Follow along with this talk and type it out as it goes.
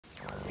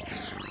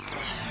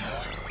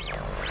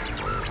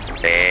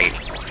A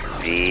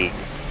D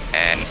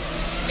N.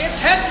 It's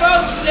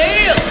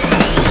HeadphonesNeil!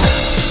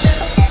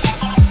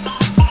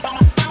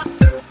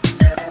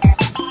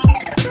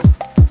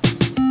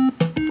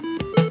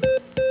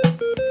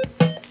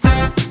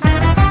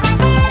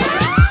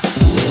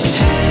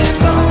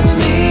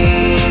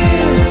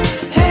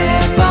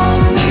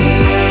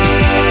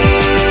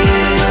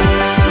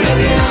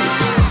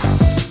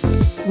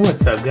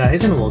 What's up,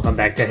 guys, and welcome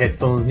back to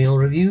HeadphonesNeil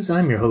Reviews.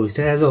 I'm your host,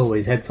 as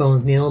always,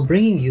 HeadphonesNeil,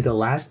 bringing you the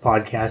last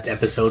podcast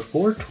episode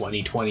for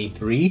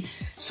 2023.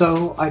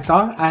 So I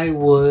thought I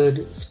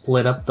would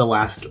split up the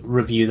last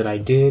review that I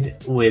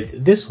did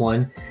with this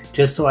one,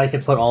 just so I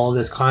could put all of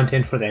this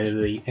content for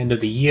the end of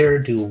the year,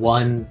 do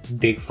one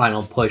big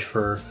final push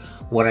for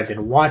what I've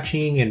been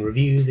watching and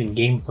reviews and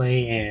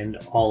gameplay and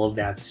all of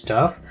that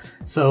stuff.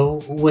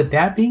 So with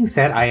that being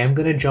said, I am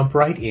going to jump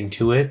right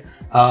into it.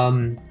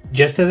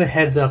 Just as a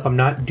heads up, I'm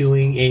not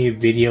doing a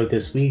video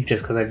this week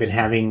just because I've been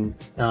having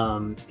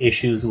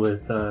issues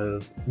with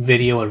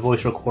video and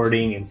voice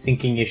recording and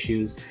syncing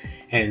issues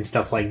and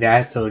stuff like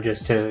that. So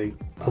just to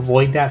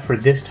avoid that for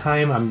this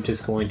time, I'm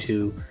just going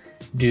to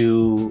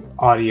do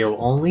audio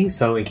only.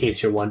 So in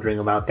case you're wondering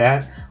about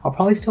that, I'll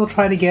probably still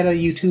try to get a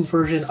YouTube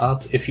version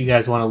up if you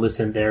guys want to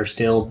listen there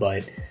still,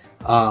 but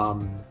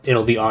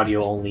it'll be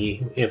audio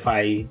only if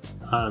I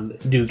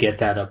do get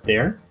that up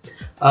there.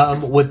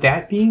 With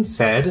that being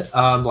said,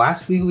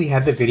 last week we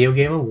had the Video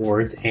Game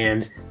Awards,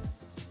 and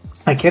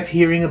I kept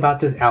hearing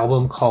about this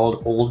album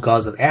called Old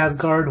Gods of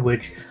Asgard,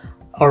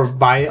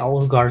 by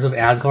Old Gods of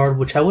Asgard,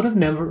 which I would have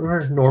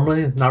never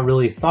normally not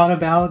really thought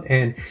about,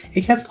 and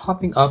it kept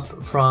popping up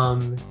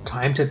from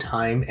time to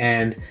time,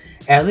 and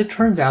as it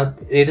turns out,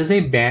 it is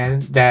a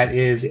band that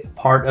is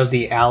part of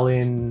the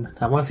Alan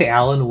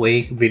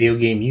Wake video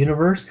game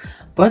universe,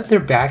 but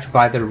they're backed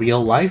by the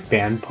real life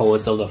band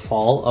Poets of the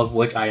Fall, of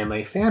which I am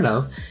a fan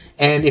of.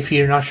 And if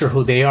you're not sure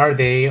who they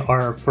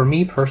are, for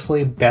me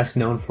personally, best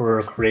known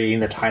for creating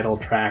the title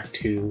track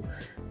to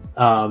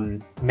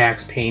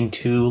Max Payne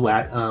 2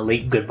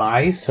 Late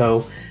Goodbye.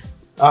 So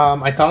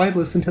I thought I'd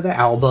listen to the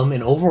album,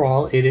 and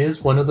overall it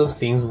is one of those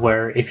things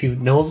where if you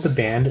know of the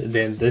band,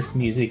 then this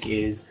music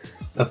is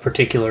a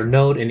particular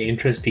note and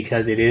interest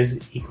because it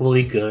is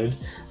equally good.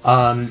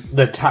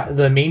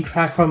 The main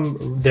track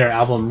from their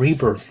album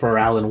Rebirth for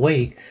Alan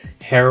Wake,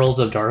 Heralds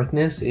of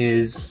Darkness,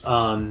 is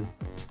of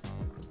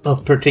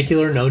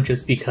particular note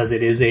just because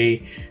it is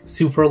a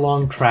super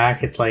long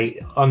track. It's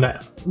like on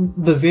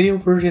the video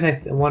version, I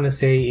want to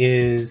say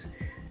is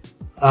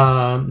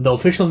the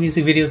official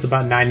music video is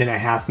about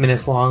 9.5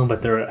 minutes long,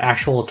 but their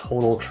actual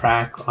total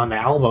track on the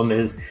album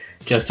is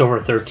just over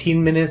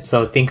 13 minutes.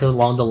 So think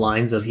along the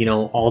lines of,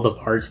 all the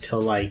parts to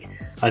like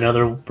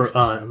another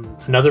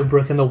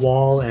Brick in the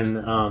Wall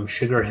and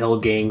Sugar Hill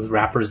Gang's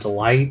Rapper's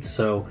Delight.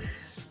 So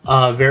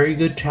very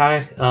good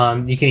track.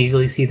 You can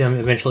easily see them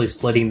eventually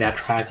splitting that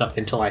track up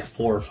into like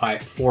four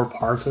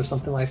parts or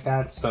something like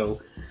that.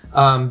 So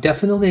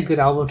definitely a good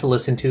album to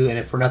listen to, and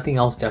if for nothing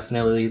else,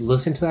 definitely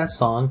listen to that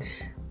song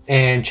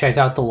and check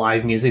out the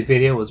live music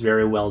video. It was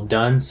very well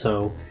done,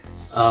 so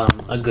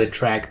a good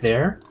track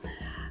there.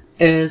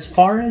 As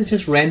far as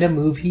just random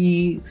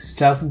movie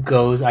stuff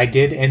goes, I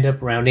did end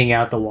up rounding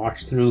out the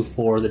watch through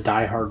for the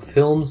Die Hard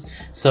films.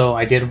 So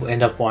I did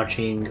end up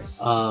watching,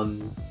 I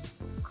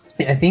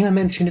think I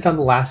mentioned it on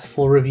the last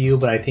full review,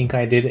 but I think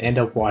I did end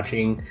up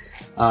watching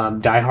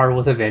Die Hard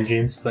with a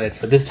Vengeance. But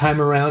for this time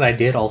around, I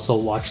did also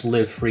watch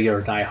Live Free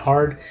or Die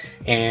Hard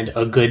and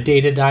A Good Day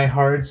to Die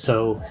Hard.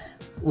 So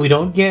we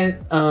don't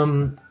get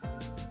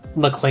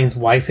McClane's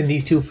wife in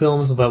these two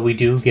films, but we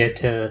do get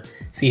to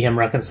see him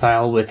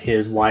reconcile with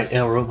his wife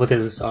or with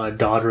his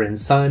daughter and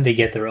son. They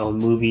get their own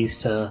movies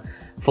to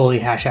fully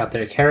hash out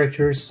their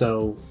characters.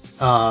 So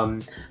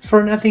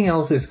for nothing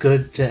else, it's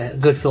good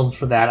films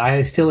for that.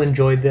 I still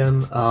enjoyed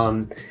them,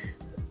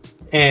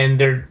 and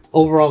they're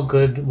overall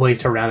good ways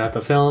to round out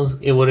the films.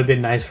 It would have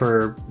been nice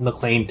for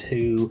McClane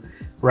to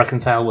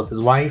reconcile with his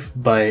wife,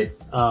 but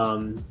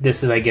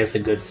this is, I guess, a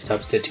good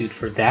substitute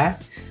for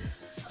that.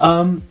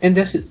 And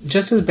this,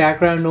 just as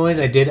background noise,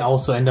 I did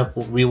also end up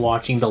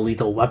rewatching the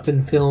Lethal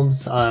Weapon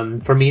films.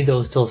 For me,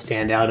 those still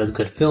stand out as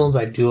good films.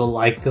 I do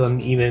like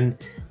them, even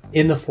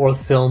in the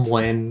fourth film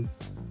when,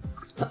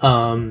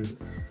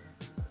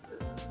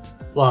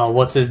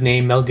 what's his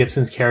name? Mel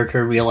Gibson's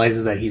character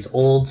realizes that he's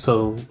old,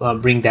 so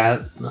bring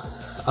that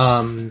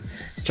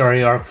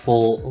story arc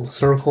full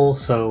circle.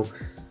 So,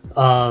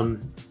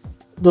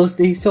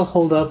 they still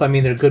hold up. I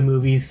mean, they're good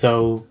movies,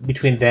 so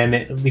between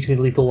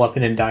Lethal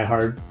Weapon and Die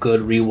Hard, good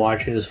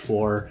rewatches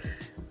for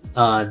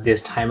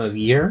this time of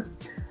year.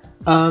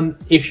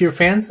 If you're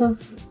fans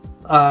of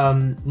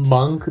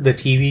Monk, the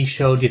TV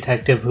show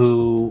detective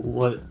who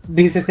was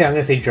basically, I'm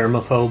going to say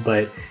germaphobe,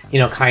 but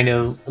kind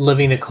of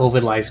living the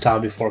COVID lifestyle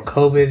before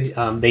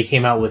COVID, they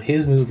came out with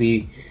his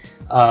movie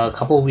a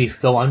couple of weeks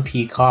ago on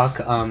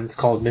Peacock. It's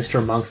called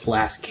Mr. Monk's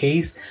Last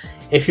Case.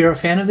 If you're a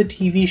fan of the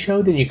TV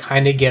show, then you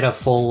kind of get a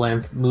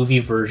full-length movie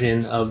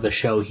version of the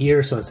show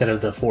here. So instead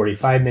of the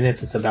 45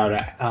 minutes, it's about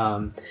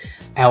an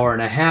hour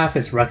and a half.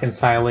 It's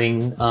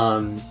reconciling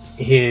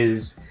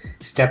his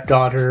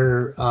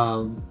stepdaughter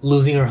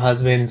losing her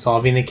husband,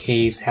 solving the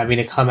case, having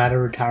to come out of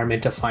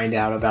retirement to find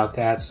out about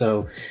that.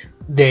 So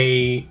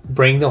they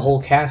bring the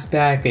whole cast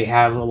back. They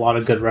have a lot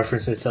of good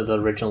references to the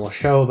original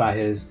show about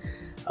his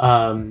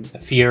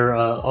fear,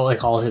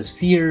 like all his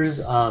fears,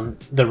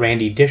 the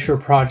Randy Disher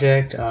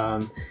project,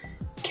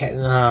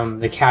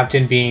 the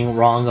captain being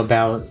wrong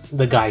about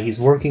the guy he's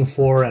working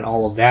for, and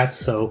all of that.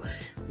 So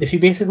if you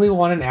basically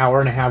want an hour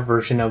and a half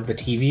version of the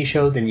TV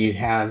show, then you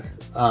have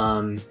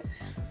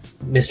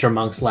Mr.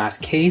 Monk's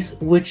Last Case,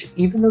 which,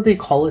 even though they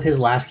call it his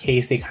last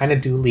case, they kind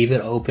of do leave it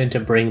open to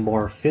bring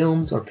more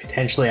films or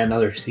potentially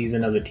another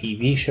season of the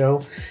TV show.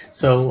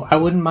 So I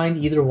wouldn't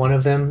mind either one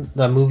of them.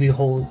 The movie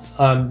whole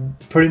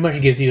pretty much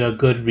gives you a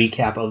good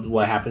recap of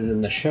what happens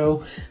in the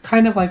show,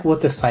 kind of like what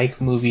the Psych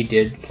movie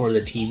did for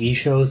the TV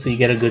show. So you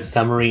get a good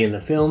summary in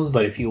the films,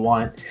 but if you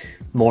want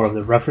more of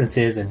the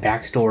references and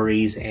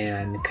backstories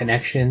and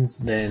connections,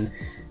 then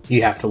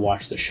you have to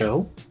watch the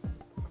show.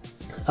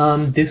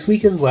 This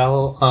week as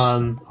well,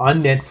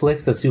 on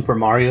Netflix, the Super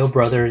Mario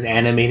Brothers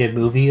animated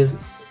movie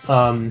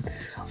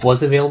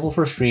was available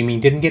for streaming.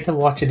 Didn't get to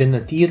watch it in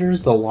the theaters,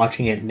 but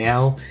watching it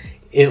now,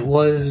 it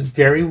was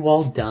very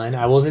well done.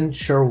 I wasn't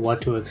sure what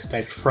to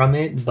expect from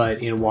it,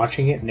 but in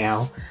watching it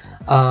now,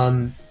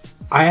 I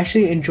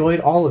actually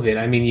enjoyed all of it.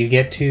 I mean, you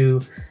get to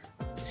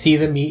see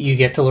you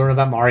get to learn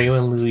about Mario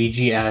and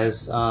Luigi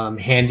as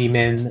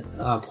handymen,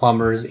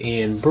 plumbers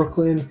in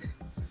Brooklyn.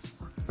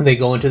 They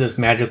go into this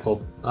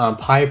magical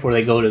pipe where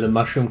they go to the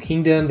Mushroom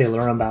Kingdom. They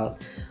learn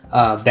about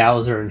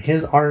Bowser and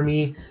his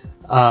army.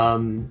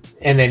 And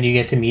then you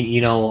get to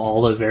meet,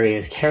 all the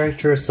various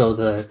characters. So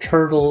the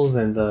Turtles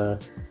and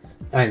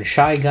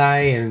Shy Guy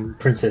and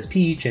Princess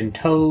Peach and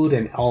Toad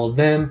and all of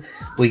them.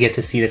 We get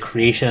to see the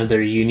creation of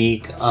their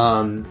unique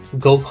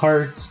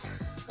go-karts.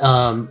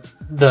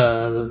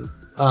 The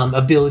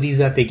abilities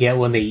that they get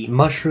when they eat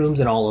mushrooms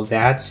and all of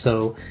that.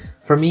 So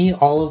for me,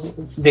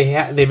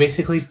 they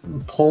basically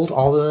pulled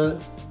all the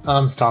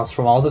stops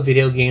from all the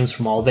video games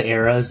from all the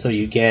eras. So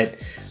you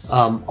get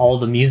all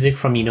the music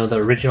from the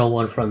original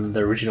one from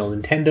the original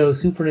Nintendo,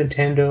 Super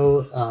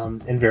Nintendo,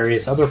 and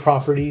various other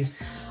properties,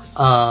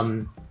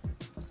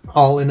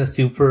 all in a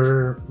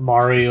Super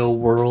Mario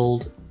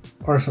world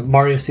or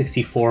Mario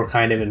 64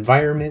 kind of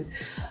environment.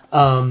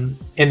 And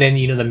then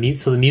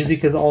the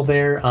music is all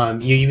there.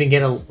 You even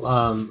get a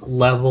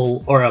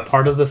level or a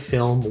part of the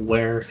film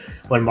where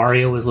when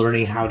Mario was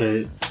learning how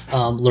to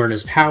learn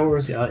his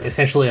powers,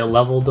 essentially a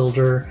level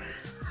builder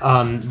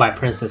by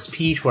Princess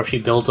Peach, where she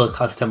builds a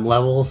custom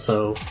level.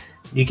 So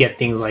you get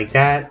things like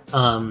that.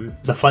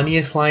 The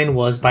funniest line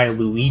was by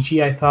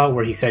Luigi, I thought,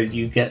 where he said,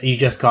 "You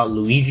just got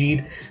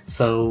Luigi'd."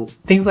 So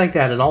things like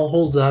that. It all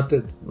holds up.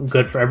 It's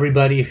good for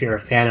everybody. If you're a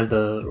fan of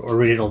the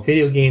original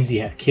video games,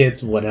 you have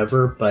kids,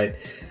 whatever. But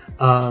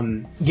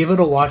give it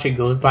a watch. It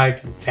goes by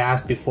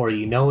fast before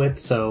you know it.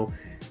 So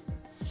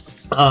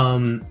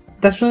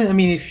that's really. I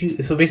mean,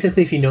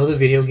 basically, if you know the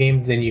video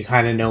games, then you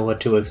kind of know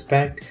what to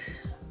expect.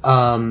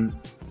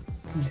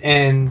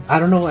 And I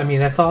don't know, I mean,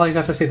 that's all I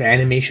got to say. The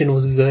animation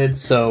was good,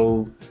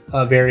 so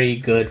a very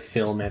good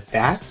film at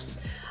that.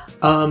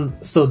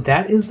 So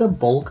that is the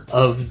bulk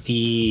of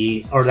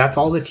that's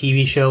all the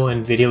TV show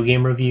and video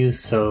game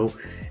reviews,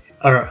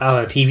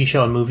 TV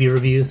show and movie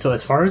reviews. So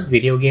as far as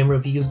video game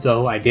reviews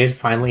go, I did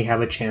finally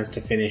have a chance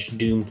to finish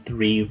Doom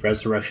 3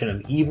 Resurrection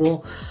of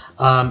Evil.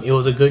 It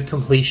was a good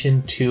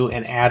completion to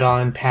an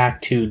add-on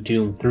pack to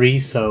Doom 3,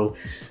 so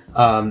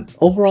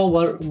overall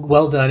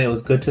well done. It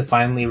was good to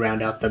finally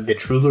round out the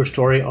Betruger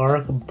story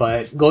arc,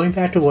 but going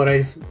back to what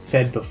I've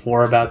said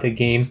before about the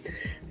game,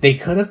 they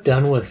could have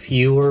done with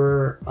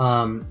fewer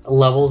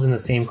levels in the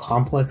same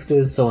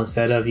complexes. So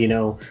instead of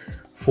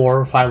 4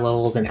 or 5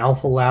 levels in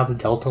Alpha Labs,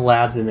 Delta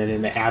Labs, and then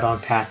in the add-on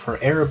pack for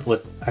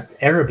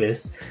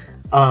Erebus,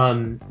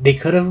 they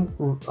could have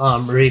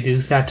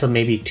reduced that to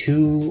maybe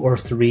 2 or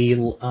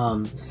 3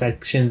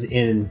 sections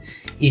in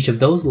each of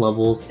those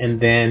levels, and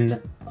then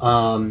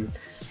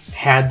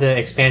had the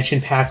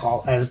expansion pack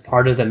all as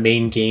part of the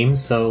main game.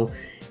 So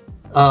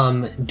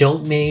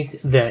don't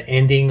make the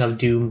ending of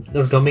Doom,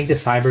 or don't make the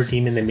Cyber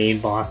Demon the main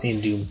boss in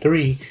Doom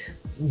 3.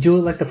 Do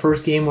it like the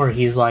first game, where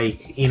he's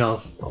like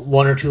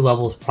 1 or 2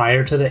 levels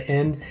prior to the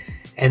end,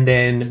 and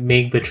then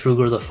make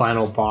Betruger the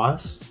final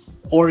boss,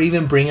 or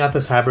even bring out the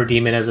Cyber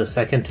Demon as a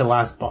second to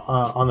last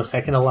on the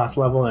second to last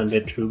level, and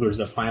Betruger's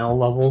the final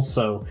level.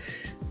 So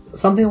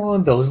something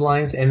along those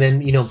lines, and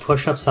then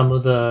push up some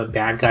of the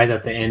bad guys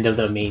at the end of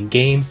the main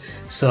game.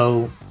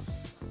 So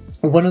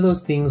one of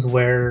those things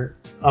where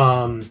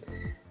part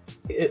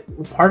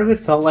of it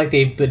felt like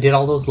they did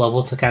all those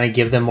levels to kind of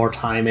give them more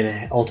time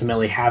and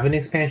ultimately have an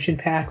expansion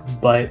pack,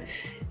 but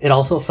it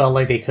also felt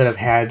like they could have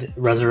had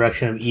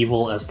Resurrection of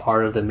Evil as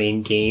part of the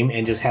main game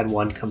and just had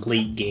one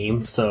complete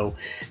game. So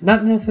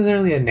not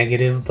necessarily a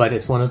negative, but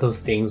it's one of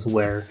those things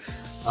where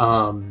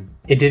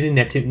it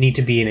didn't need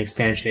to be an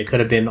expansion. It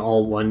could have been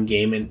all one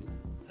game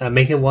and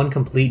make it one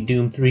complete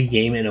Doom 3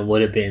 game, and it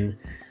would have been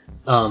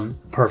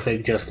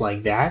perfect just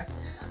like that.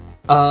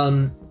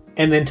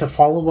 And then to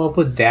follow up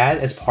with that,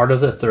 as part of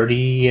the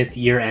 30th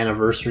year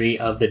anniversary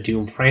of the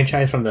Doom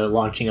franchise from the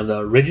launching of the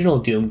original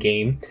Doom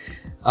game,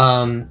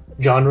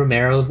 John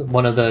Romero,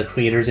 one of the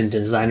creators and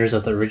designers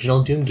of the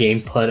original Doom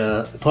game, put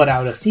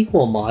out a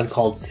sequel mod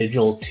called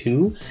Sigil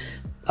 2.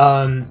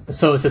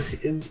 So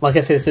like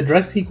I said, it's a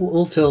direct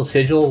sequel to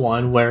Sigil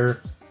 1,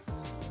 where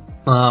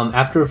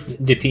after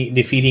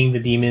defeating the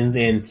demons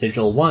in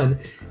Sigil 1,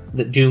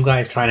 the Doom guy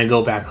is trying to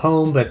go back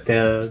home,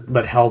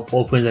 but help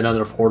opens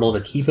another portal to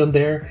keep him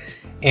there,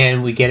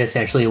 and we get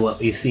essentially what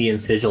we see in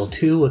Sigil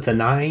 2. It's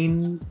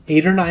a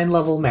 8 or 9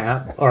 level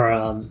map,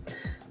 or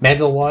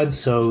Mega WOD,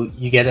 so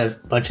you get a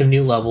bunch of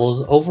new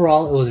levels.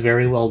 Overall, it was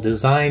very well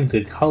designed,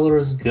 good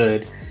colors,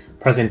 good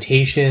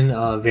presentation,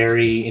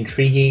 very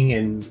intriguing,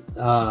 and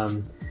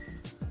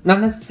not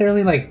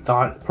necessarily like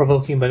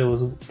thought-provoking, but it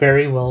was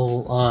very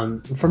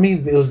well, for me,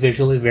 it was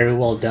visually very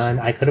well done.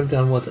 I could have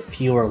done with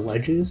fewer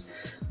ledges,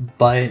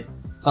 but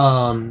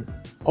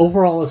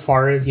overall, as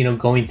far as,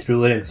 going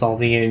through it and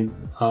solving it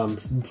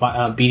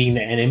and beating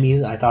the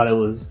enemies, I thought it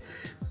was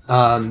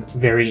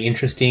very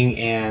interesting.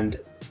 And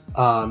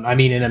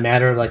in a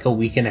matter of like a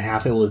week and a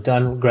half, it was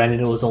done. Granted,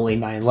 it was only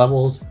 9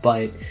 levels,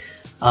 but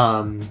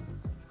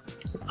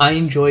I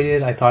enjoyed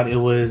it. I thought it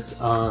was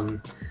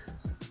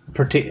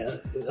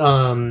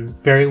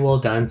very well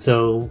done.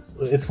 So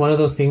it's one of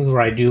those things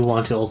where I do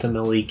want to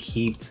ultimately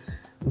keep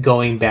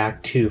going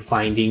back to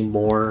finding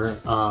more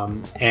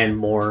and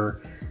more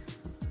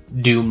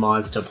Doom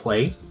mods to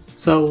play.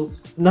 So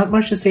not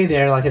much to say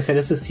there. Like I said,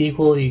 it's a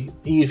sequel.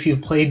 If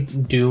you've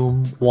played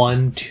Doom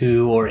 1,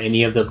 2, or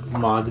any of the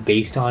mods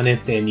based on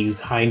it, then you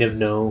kind of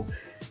know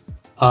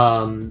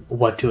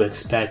what to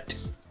expect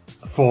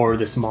for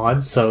this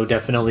mod. So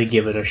definitely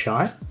give it a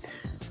shot.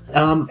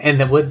 And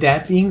then with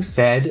that being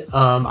said,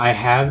 I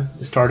have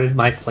started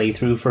my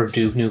playthrough for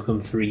Duke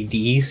Nukem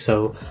 3D,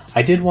 so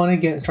I did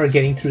want to start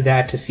getting through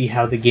that to see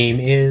how the game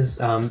is,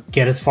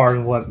 get as far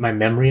as what my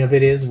memory of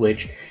it is,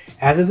 which,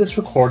 as of this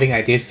recording,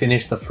 I did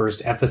finish the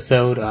first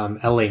episode,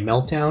 LA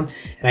Meltdown,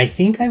 and I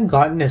think I've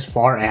gotten as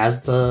far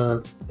as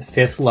the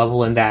 5th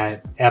level in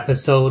that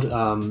episode,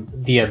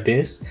 The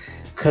Abyss.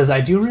 Because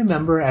I do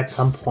remember at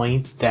some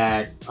point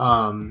that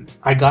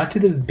I got to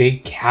this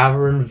big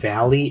cavern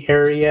valley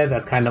area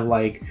that's kind of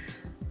like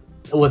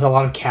with a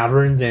lot of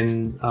caverns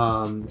and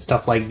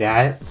stuff like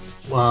that.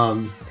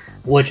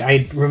 Which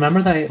I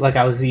remember that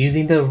I was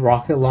using the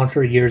rocket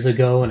launcher years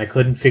ago and I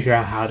couldn't figure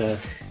out how to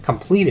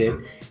complete it.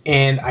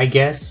 And I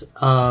guess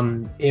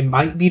it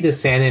might be the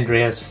San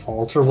Andreas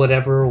fault or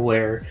whatever,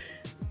 where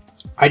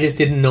I just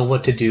didn't know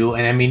what to do.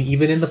 And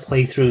even in the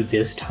playthrough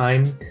this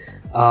time,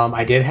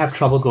 I did have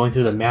trouble going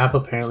through the map.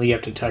 Apparently you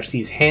have to touch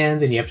these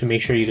hands and you have to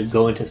make sure you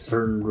go into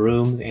certain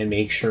rooms and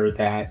make sure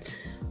that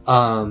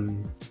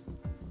some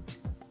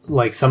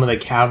of the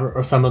cavern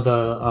or some of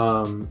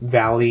the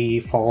valley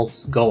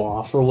faults go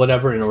off or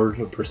whatever in order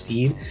to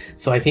proceed.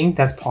 So I think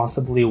that's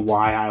possibly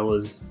why I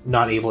was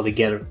not able to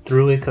get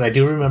through it, because I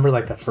do remember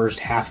the first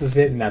half of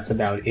it and that's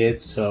about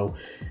it. So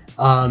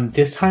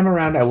this time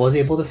around I was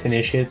able to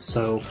finish it,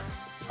 so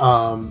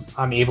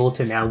I'm able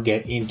to now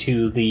get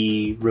into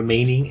the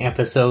remaining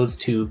episodes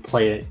to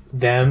play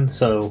them.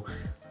 So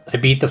I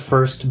beat the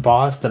first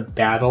boss, the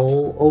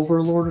Battle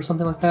Overlord or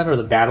something like that, or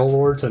the Battle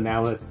Lord. So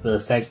now it's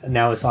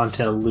now it's on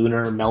to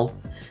Lunar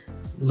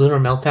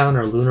Meltdown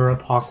or Lunar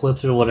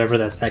Apocalypse or whatever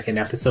that second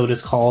episode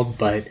is called.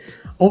 But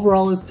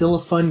overall, it's still a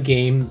fun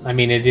game.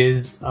 It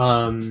is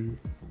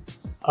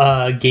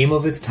a game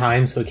of its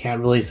time, so it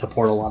can't really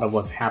support a lot of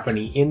what's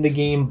happening in the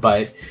game,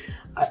 but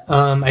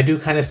I do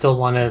kind of still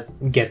want to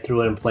get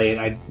through it and play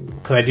it,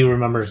 because I do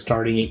remember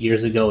starting it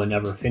years ago and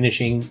never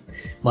finishing,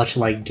 much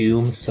like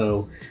Doom.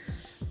 So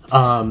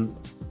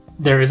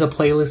there is a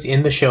playlist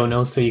in the show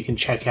notes, so you can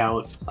check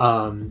out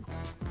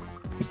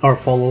or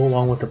follow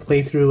along with the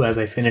playthrough as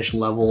I finish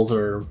levels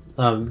or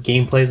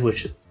gameplays,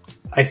 which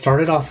I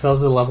started off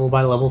as a level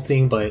by level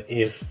thing, but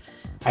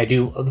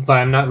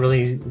I'm not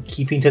really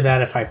keeping to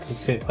that. If I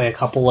play a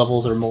couple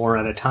levels or more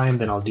at a time,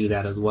 then I'll do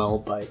that as well.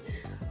 But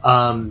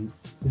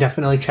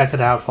definitely check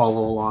it out,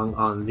 follow along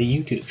on the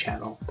YouTube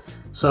channel.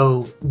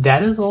 So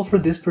that is all for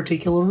this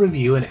particular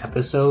review and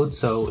episode.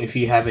 So if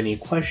you have any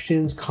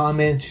questions,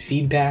 comments,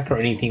 feedback, or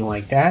anything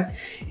like that,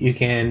 you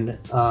can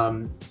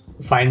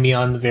find me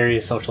on the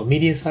various social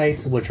media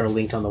sites, which are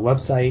linked on the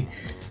website,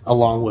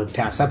 along with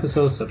past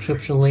episodes,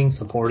 subscription links,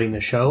 supporting the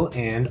show,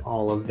 and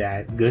all of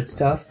that good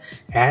stuff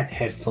at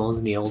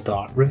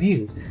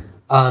HeadphonesNeil.reviews.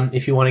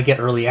 If you want to get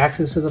early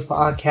access to the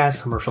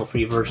podcast,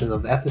 commercial-free versions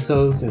of the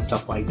episodes, and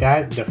stuff like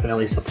that,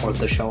 definitely support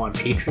the show on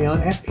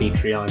Patreon at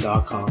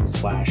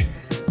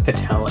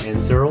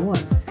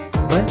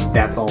patreon.com/PatelN01. But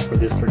that's all for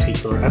this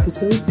particular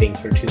episode.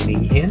 Thanks for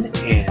tuning in,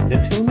 and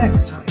until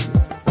next time.